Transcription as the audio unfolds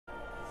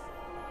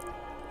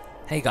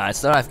Hey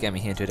guys, Lana'thel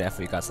Gaming here today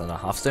for you guys another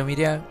Hearthstone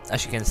video.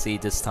 As you can see,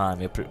 this time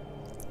we're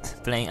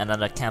playing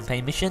another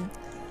campaign mission.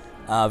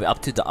 We're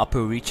up to the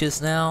upper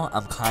reaches now.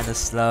 I'm kinda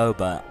slow,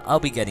 but I'll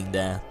be getting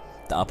there.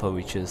 The upper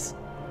reaches.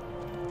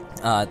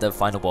 The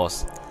final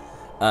boss.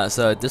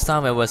 So this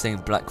time we're using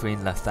Black Queen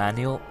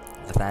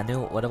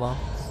Lana'thel, whatever.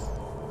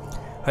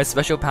 Her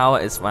special power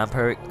is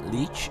Vampiric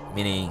Leech,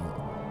 meaning,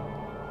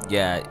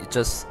 yeah, it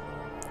just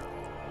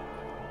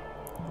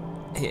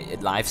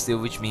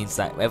lifesteal, which means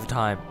that every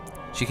time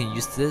she can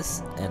use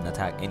this and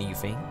attack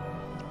anything,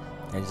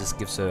 and it just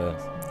gives her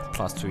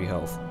plus 3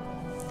 health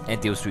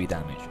and deals 3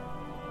 damage.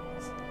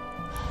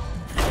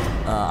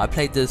 I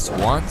played this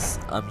once.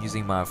 I'm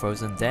using my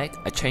frozen deck.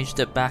 I changed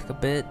it back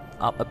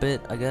up a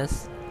bit, I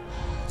guess.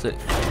 So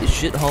it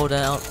should hold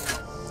out.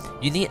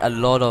 You need a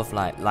lot of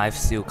like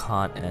lifesteal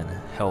card and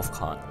health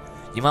card.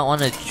 You might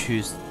want to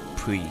choose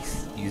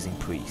priest, using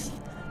priest.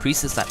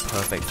 Priest is like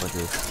perfect for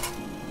this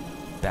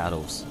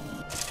battles,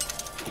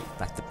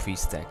 like the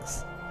priest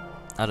decks.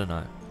 I don't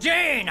know.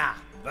 Jaina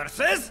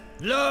versus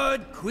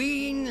Lord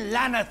Queen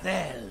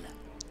Lana'thel.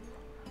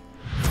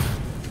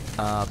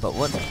 But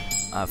what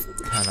I've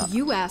kind of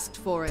You asked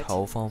for it.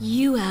 told from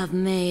You have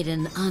made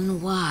an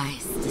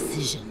unwise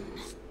decision.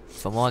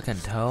 From what I can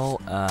tell,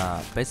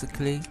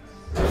 basically,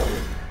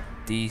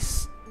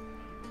 these,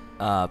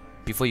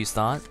 before you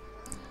start,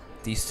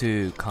 these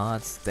 2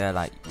 cards, they're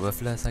like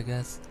worthless, I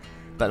guess.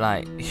 But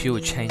like, she will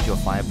change your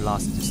Fire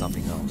Blast into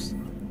something else.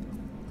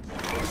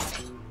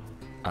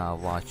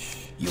 Watch.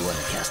 You want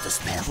to cast a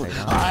spell?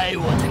 I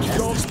want to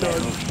cast a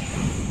spell.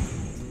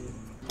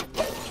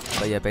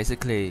 But yeah,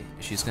 basically,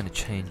 she's gonna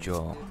change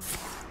your,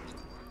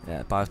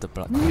 Bite of the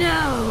Blood. Know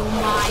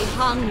my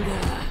hunger.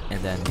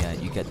 And then yeah,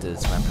 you get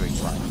this Vampiric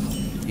Bite.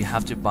 You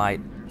have to bite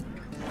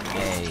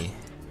a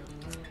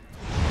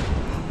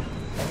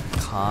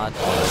card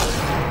or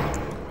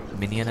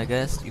minion, I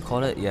guess you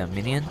call it. Yeah,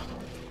 minion.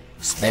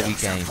 Every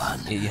game,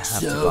 you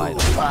have to bite.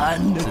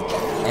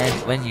 And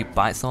when you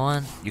bite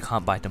someone, you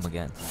can't bite them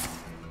again.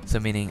 So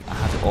meaning, I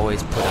have to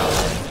always put out a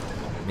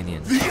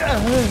minion.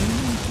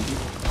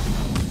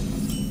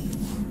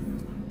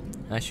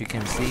 As you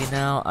can see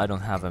now, I don't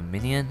have a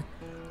minion,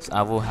 so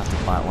I will have to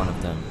bite one of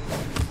them.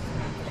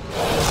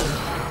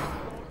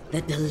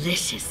 The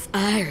delicious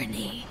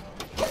irony.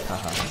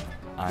 Haha.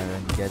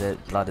 Iron, get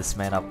it? Blood is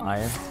made of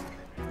iron.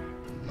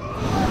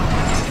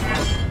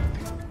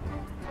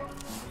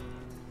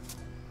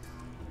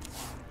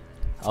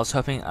 I was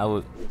hoping I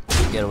would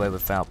get away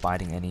without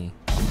biting any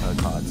of her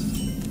cards.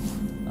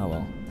 Oh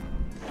well.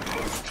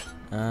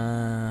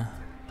 I'm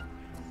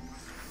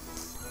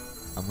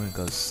gonna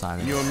go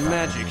silent. Your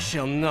magic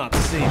shall not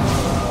save you.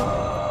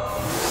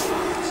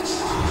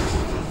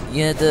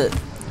 Yeah, the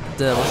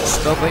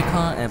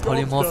Spellbreaker and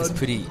Polymorph is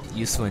pretty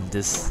useful in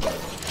this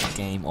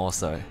game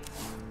also.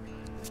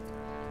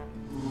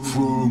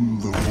 From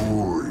the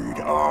void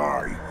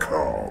I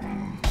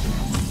come.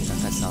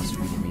 That sounds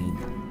really mean.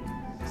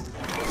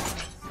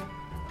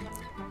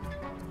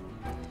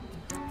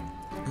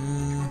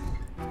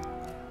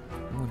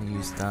 I'm gonna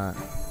use that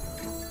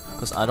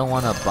because I don't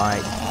want to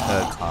bite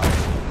her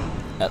cards.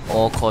 At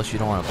all costs, you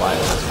don't want to bite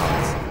her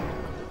cards.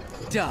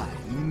 Die,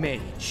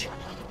 mage.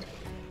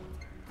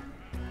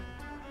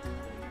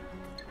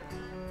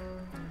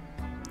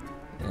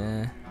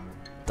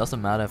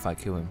 Doesn't matter if I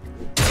kill him.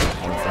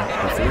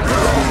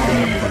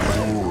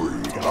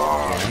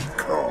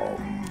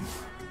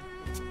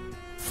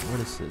 What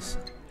is this?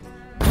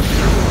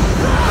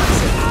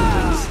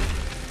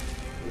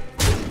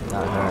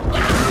 That hurt.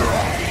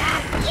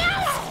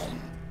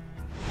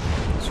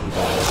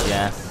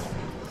 Yeah.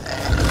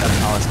 That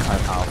power is kind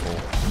of powerful.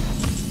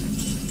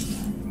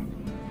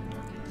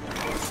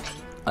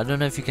 I don't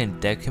know if you can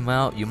deck him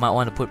out. You might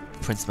want to put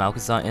Prince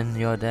Malchezaar in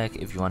your deck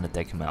if you want to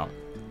deck him out.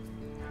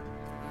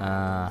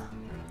 I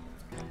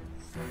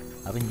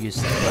haven't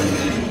used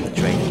the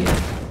Drake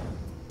yet.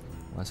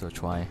 Might as well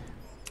try.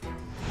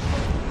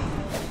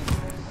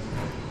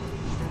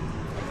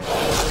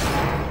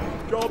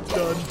 Job's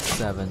done.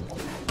 7.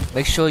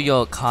 Make sure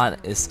your card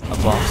is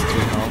above 2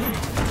 health.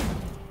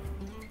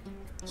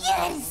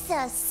 You're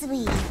so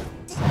sweet.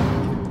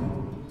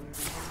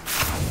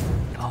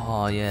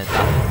 Oh yeah,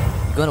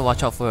 you gotta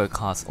watch out for her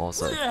cards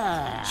also.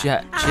 She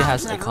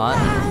has a card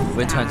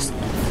where it turns 2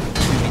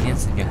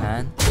 minions in your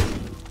hand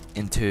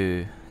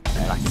into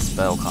like a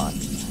spell card.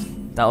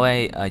 That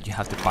way you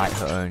have to bite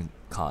her own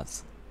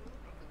cards.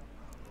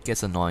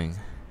 Gets annoying.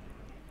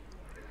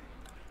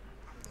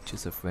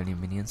 Choose a friendly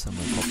minion, so I'm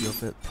gonna copy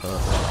of it.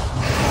 Perfect.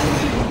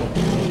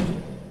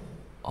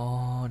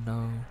 Oh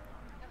no.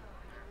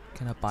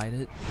 Can I bite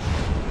it?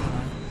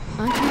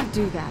 I can't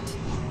do that.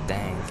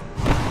 Dang.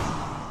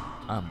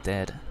 I'm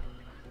dead.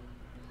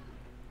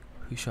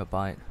 Who should I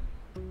bite?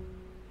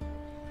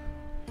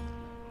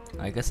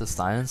 I guess the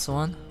silence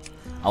one?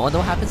 I wonder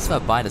what happens if I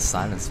bite the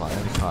silence one.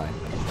 Let me try.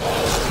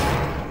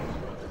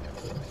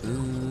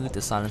 Ooh,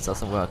 the silence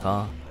doesn't work,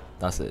 huh?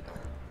 That's it.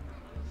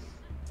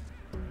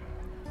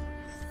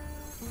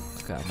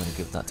 Okay, I'm gonna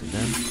give that to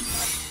them.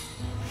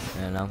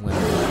 And I'm gonna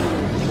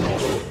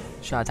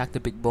Should I attack the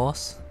big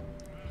boss?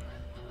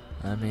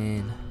 I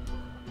mean,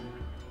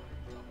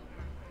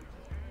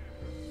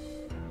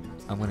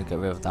 I'm gonna get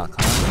rid of that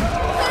card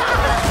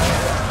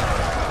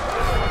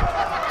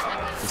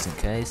just in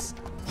case.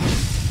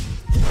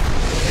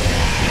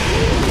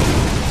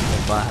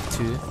 But I have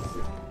 2.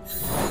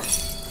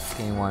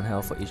 Gain 1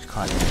 health for each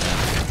card.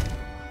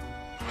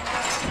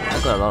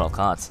 I got a lot of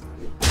cards.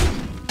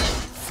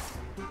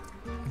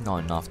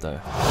 Not enough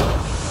though.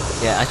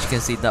 Yeah, as you can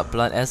see, that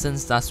blood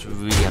essence, that's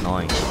really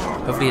annoying.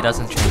 Hopefully it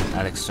doesn't change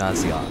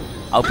Alexstrasza.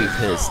 I'll be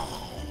pissed.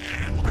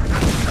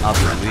 I'll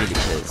be really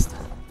pissed.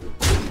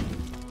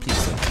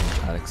 Please don't change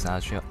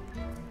Alexstrasza.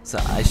 So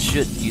I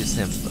should use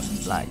him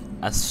like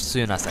as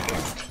soon as I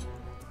can,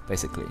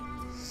 basically.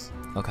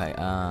 Okay,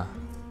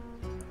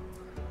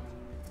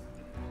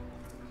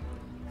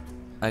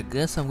 I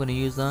guess I'm gonna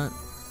use that.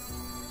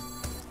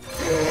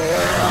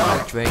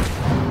 Drake,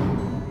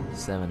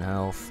 7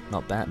 health,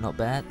 not bad, not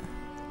bad.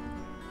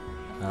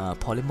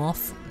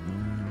 Polymorph,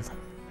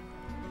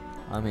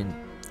 I mean,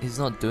 he's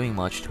not doing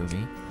much to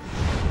me.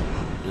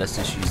 Let's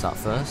just use that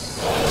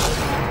first.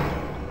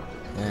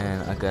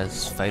 And I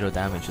guess fatal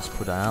damage, just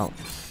put that out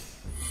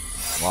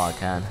while I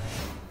can.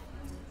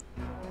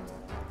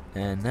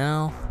 And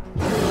now,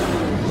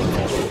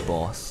 big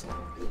boss.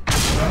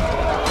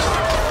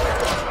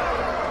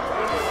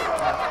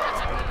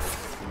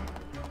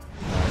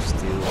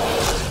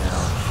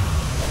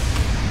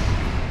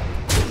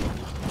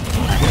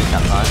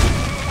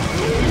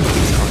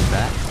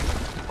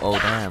 Oh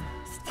damn.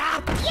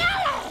 Stop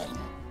yelling!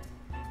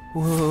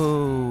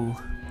 Whoa.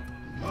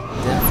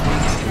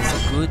 Definitely is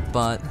good,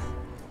 but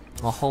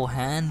my whole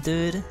hand,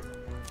 dude.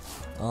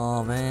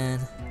 Oh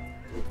man.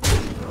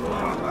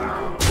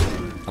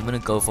 I'm gonna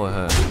go for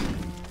her.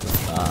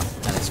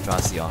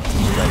 Alexstrasza.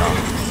 Straight up.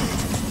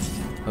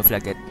 Hopefully I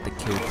get the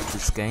kill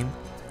this game.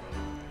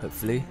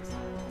 Hopefully.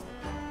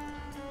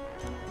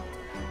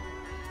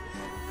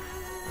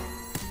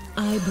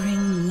 I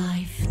bring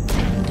life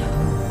and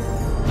hope.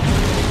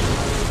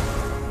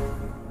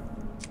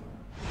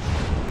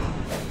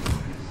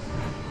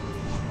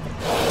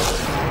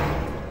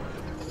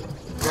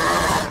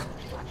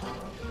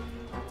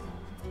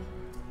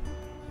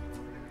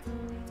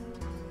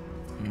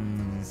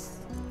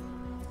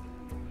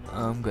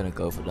 I'm gonna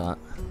go for that.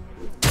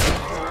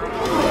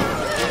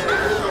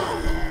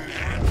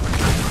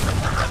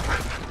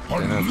 I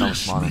don't know if that was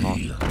smart or not.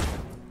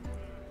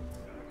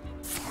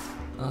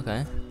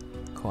 Okay.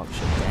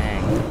 Corruption,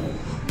 dang.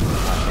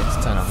 Alright, next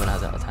turn I'm gonna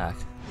have that attack.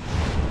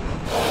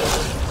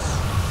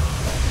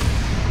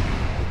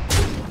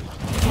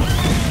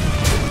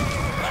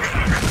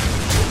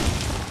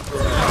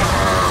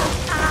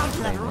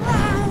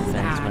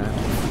 Thanks, man.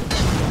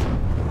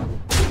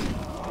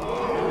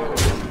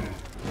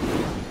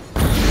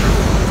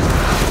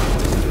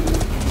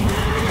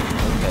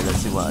 Okay, let's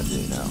see what I do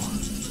now.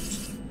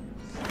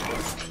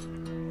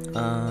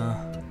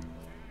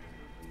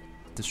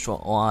 Destroy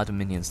all other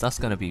minions. That's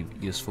gonna be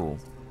useful.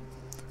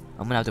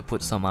 I'm gonna have to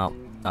put some out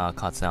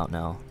cards out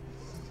now.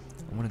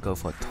 I'm gonna go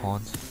for a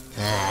taunt.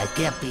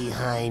 Get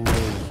behind me.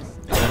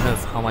 I don't know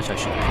how much I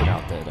should put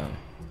out there though.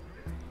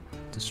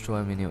 Destroy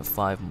a minion with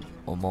 5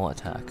 or more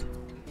attack.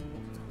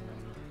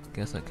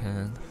 Guess I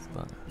can,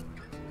 but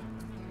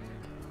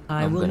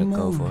I'm gonna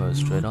go for her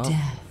straight up.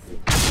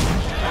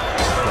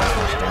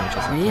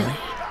 Really?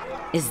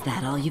 Is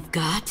that all you've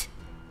got?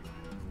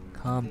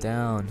 Calm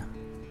down.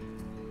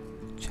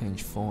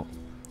 Change form.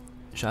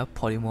 Should I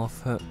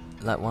polymorph her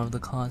like one of the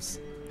cards?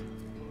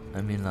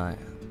 I mean, like,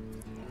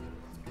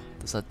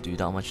 does that do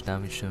that much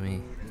damage to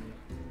me?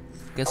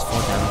 I guess 4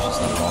 damage is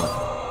a lot.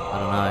 I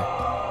don't know.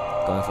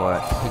 Going for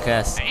it. Who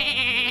cares?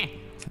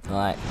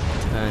 Like,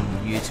 turn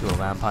you to a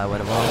vampire,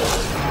 whatever.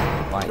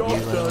 Bite you,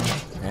 whatever.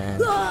 And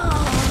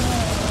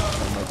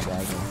my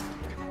dragon.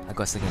 I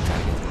got second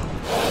dragon.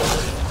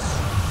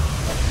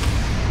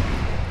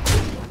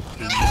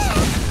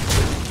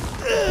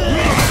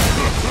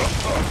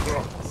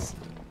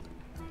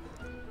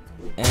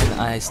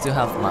 And I still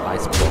have my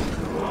ice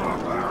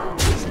block,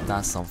 so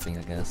that's something,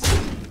 I guess.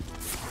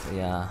 But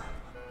yeah,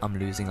 I'm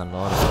losing a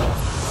lot of it.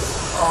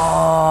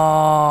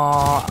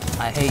 Oh,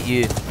 I hate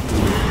you.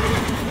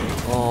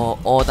 Oh,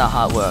 all that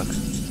hard work.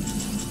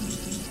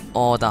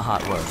 All that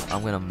hard work.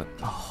 I'm gonna.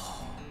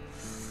 Oh,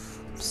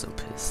 I'm so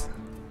pissed.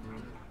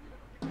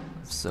 I'm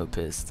so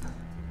pissed.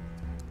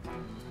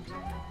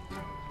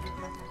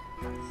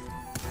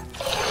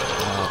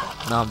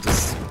 Now I'm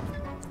just.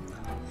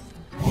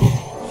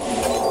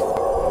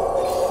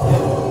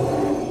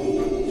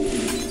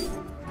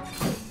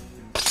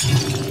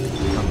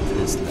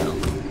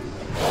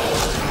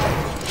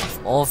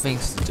 All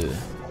things to do.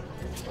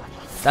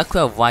 That could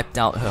have wiped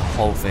out her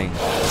whole thing.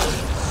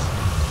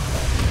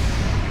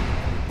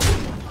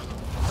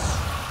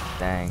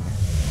 Dang.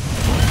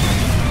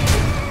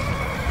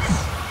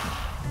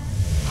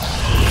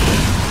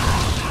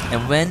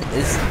 And when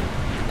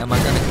am I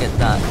gonna get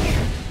that?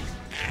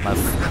 My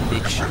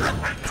Lich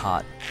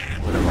card.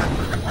 Whatever.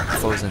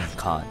 Frozen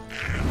card.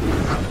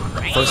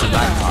 Frozen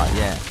Light card,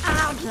 yeah.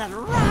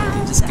 Can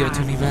you just give it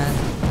to me, man?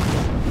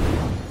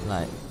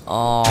 Like,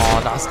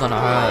 oh, that's gonna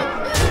hurt.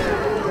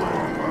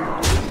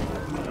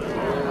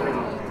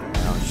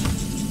 Ouch.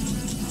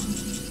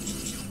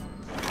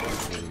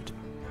 Dude.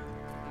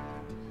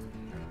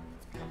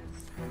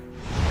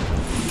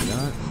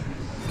 That.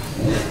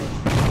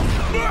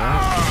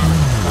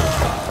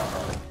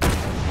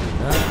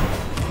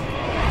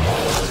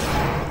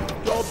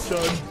 Job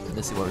done.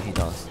 Let's see what he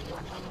does.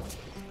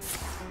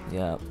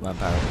 Yeah,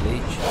 Vampire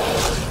Bleach.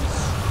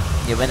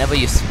 Yeah, whenever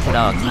you put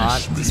out a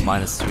card, it's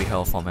 -3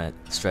 health from it,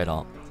 straight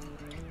up.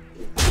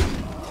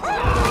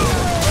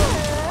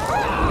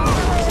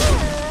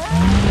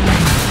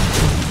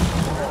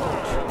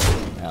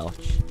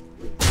 Ouch.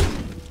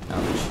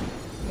 Ouch.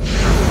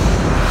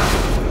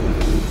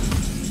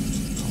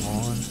 Come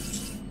on.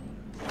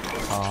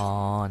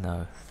 Oh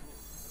no.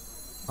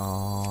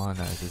 Oh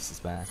no, this is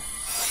bad.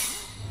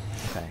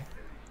 Okay.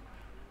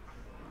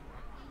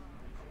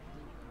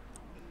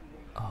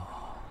 Oh,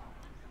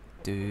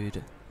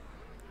 dude.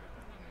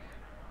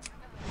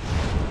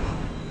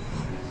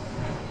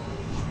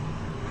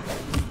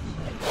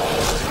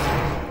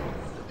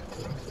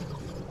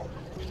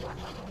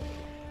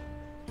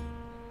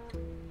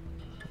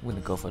 I'm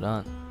gonna go for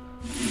that.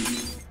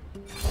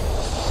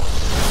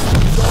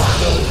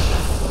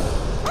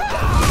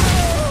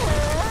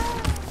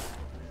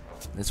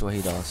 That's what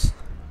he does.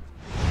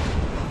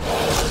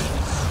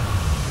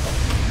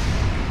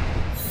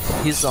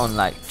 He's on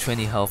like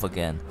 20 health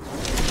again.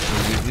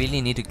 You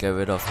really need to get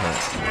rid of her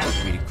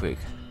really quick.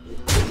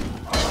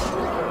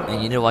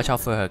 And you need to watch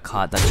out for her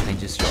card that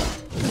changes your deck.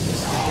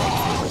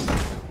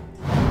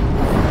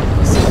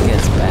 Because it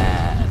gets bad.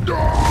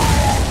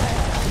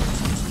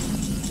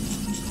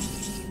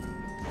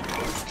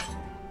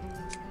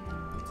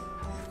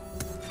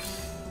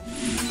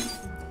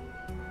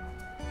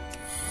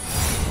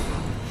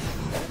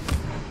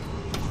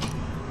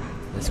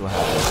 That's what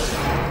happens.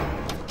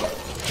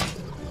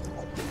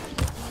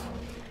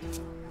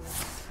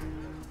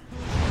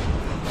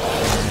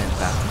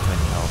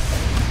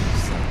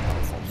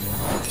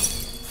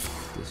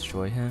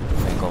 Destroy him,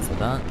 thank God for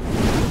that.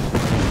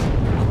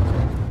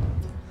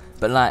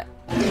 But like,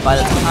 by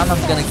the time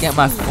I'm gonna get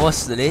my 4th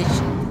stage,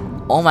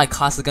 all my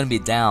cards are gonna be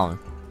down.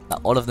 Like,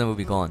 all of them will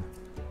be gone.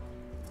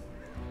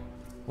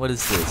 What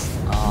is this?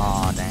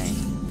 Oh dang.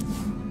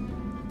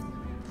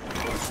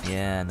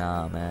 Yeah,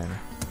 nah man.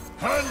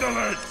 Handle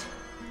it!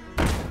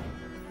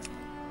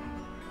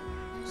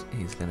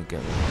 He's gonna get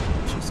rid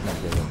of, she's gonna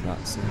get rid of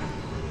that soon.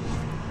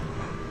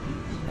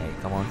 Hey,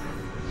 come on.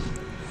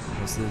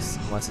 What's this?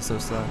 Why is it so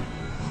slow?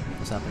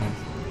 What's happening?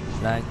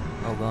 Lag?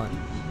 Oh god.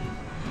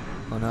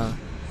 Oh no.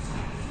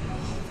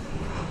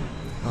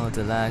 Oh,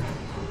 the lag.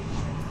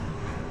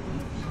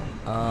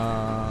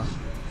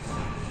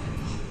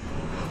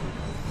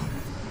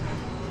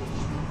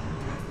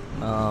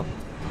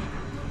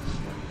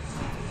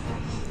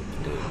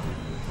 Dude.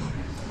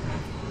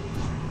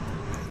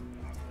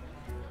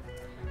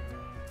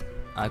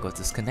 I got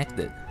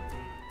disconnected.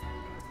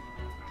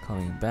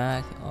 Coming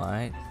back,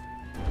 alright.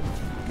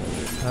 Get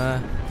rid of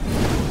her.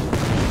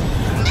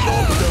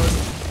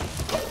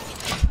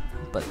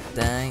 But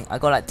dang, I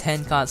got like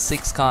 10 cards,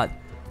 6 cards.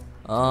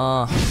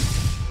 Oh,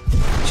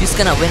 she's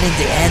gonna win in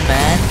the end,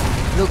 man.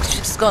 Look,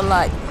 she's got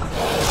like,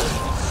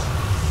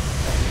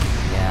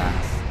 yeah,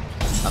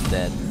 I'm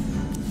dead.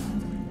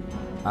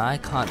 I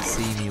can't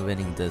see me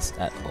winning this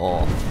at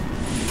all.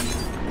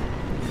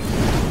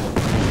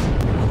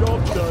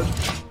 Job done.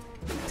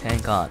 10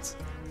 cards,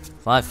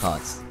 5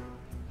 cards.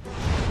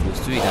 Deals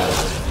 3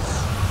 damage.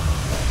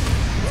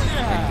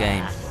 End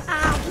game.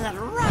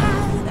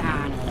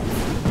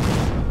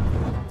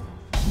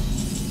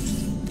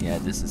 Yeah,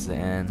 this is the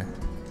end.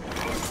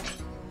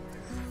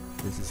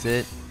 This is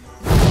it.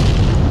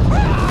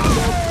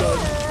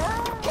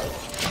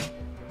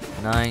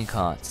 9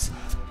 cards.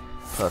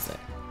 Perfect.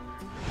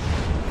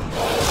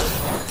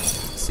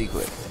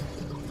 Secret.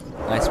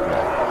 Nice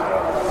play.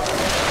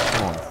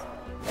 Come on.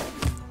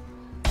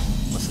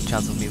 What's the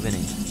chance of me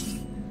winning?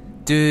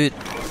 Dude.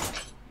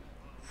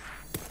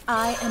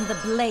 I am the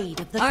blade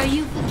of the... Are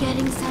you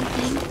forgetting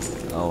something?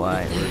 Oh,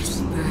 I.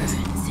 There's burns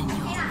in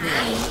your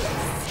veins.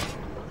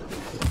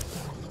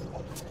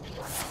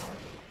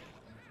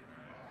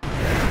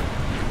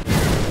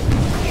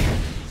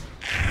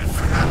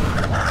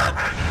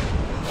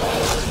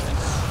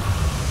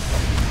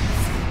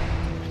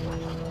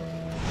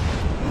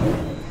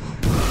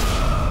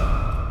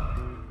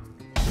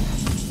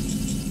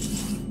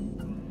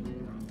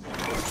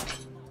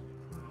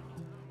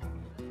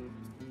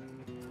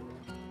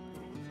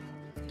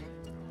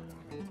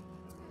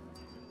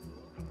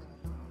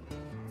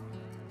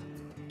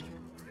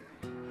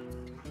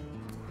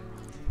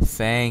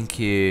 Thank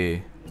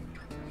you.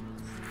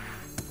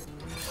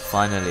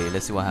 Finally,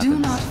 let's see what happens. Do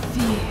not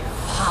fear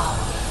power.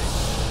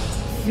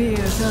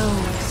 Fear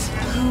those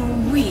who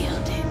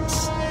wield it.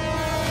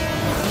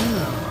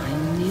 Oh, I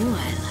knew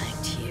I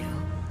liked you.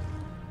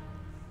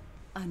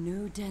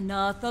 Anu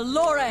Lana'thel.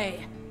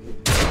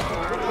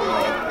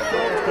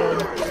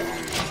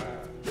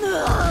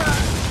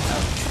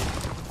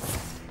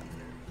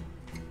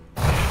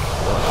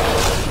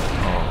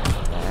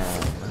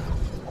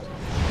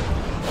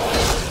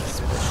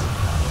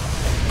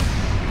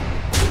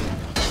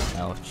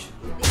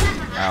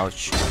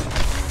 Ouch.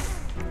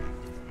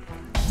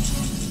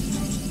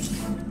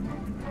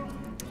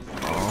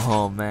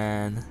 Oh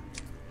man.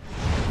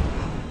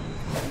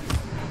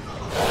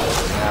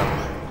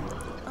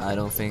 Yeah. I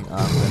don't think I'm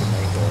gonna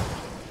make it.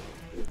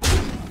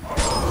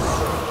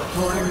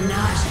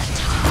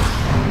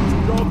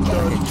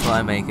 I can try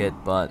and make it,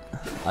 but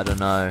I don't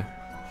know.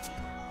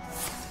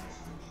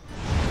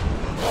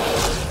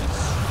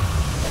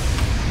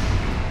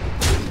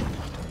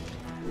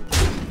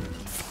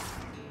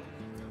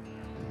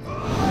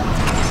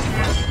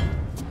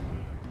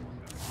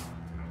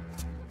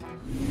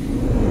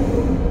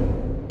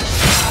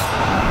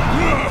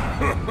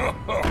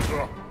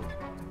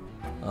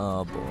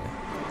 Oh boy.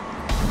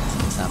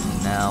 What's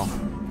happening now?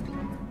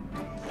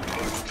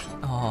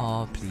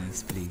 Oh,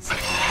 please, please,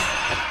 please.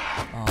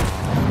 Oh.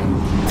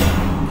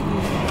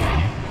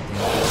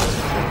 Thank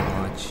you very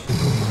much.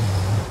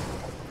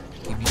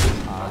 Give me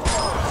some hearts.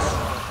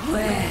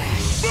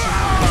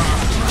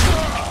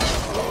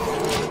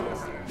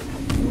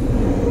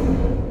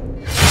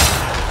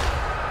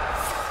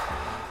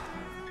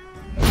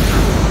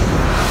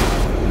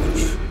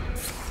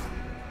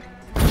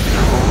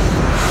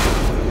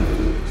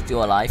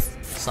 Still alive,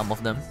 some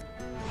of them. 5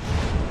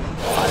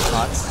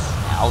 hearts.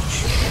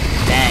 Ouch.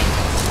 Dang.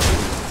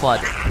 Quad.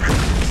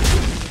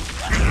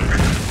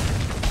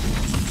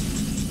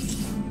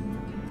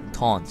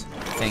 Taunt.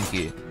 Thank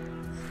you.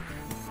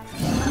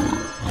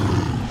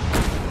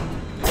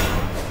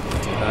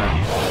 To her.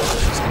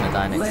 She's gonna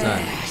die next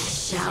turn.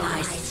 Shall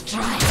I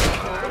strike?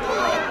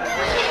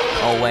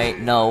 Oh wait,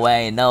 no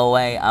way, no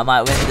way. I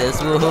might win this.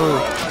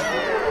 Woohoo.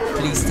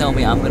 Please tell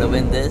me I'm gonna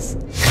win this.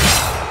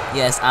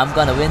 Yes, I'm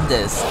gonna win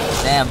this.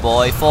 Damn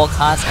boy, 4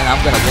 cards and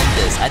I'm gonna win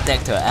this. I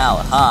decked her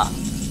out, huh?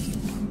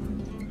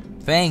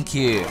 Thank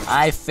you.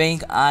 I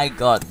think I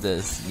got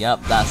this.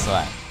 Yup, that's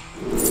right.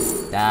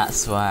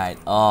 That's right.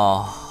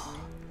 Oh.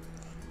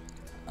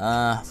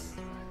 I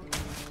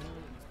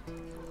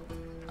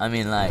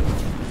mean like,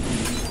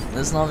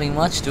 there's nothing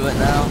much to it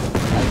now,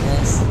 I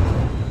guess.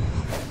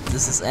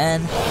 This is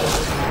end.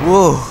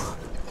 Whoa.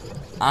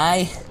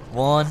 I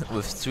won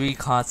with 3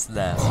 cards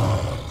left.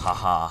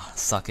 Haha,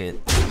 suck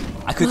it.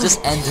 I could just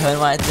end turn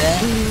right there,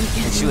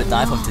 and she would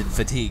die from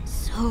fatigue.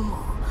 So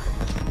well.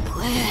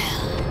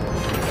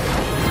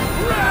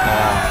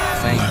 Oh,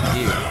 thank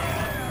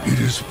you. It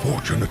is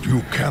fortunate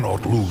you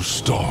cannot lose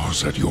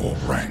stars at your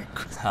rank.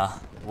 Ha,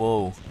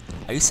 whoa.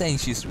 Are you saying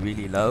she's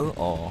really low,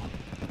 or?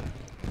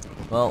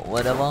 Well,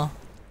 whatever.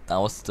 That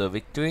was the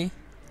victory.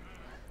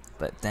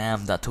 But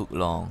damn, that took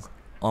long.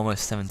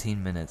 Almost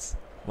 17 minutes.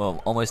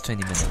 Well, almost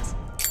 20 minutes.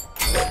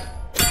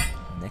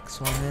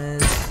 Next one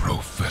is...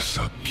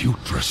 Professor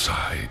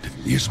Putricide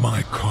is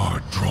my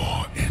card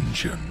draw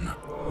engine,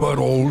 but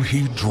all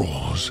he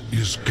draws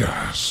is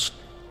gas.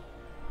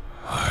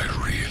 I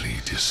really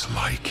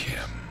dislike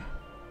him.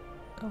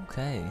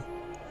 Okay.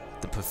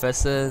 The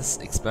professor's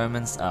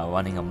experiments are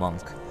running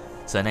amok.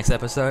 So next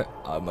episode,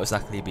 I'll most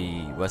likely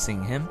be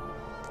versing him.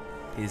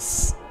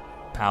 His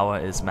power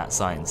is mad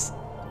science.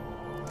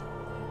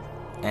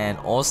 And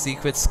all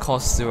secrets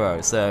cost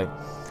 0, so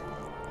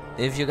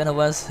if you're gonna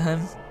verse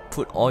him,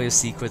 put all your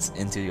secrets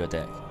into your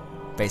deck,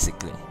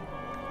 basically.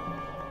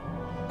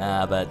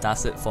 But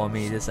that's it for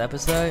me this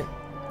episode.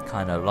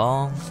 Kinda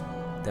long.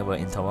 There were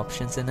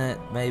interruptions in it,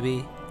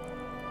 maybe.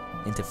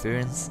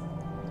 Interference.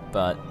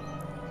 But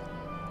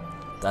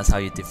that's how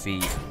you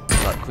defeat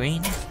Blood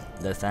Queen,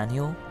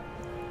 Lana'thel.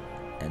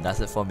 And that's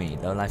it for me.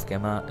 Low Life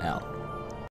Gamer out.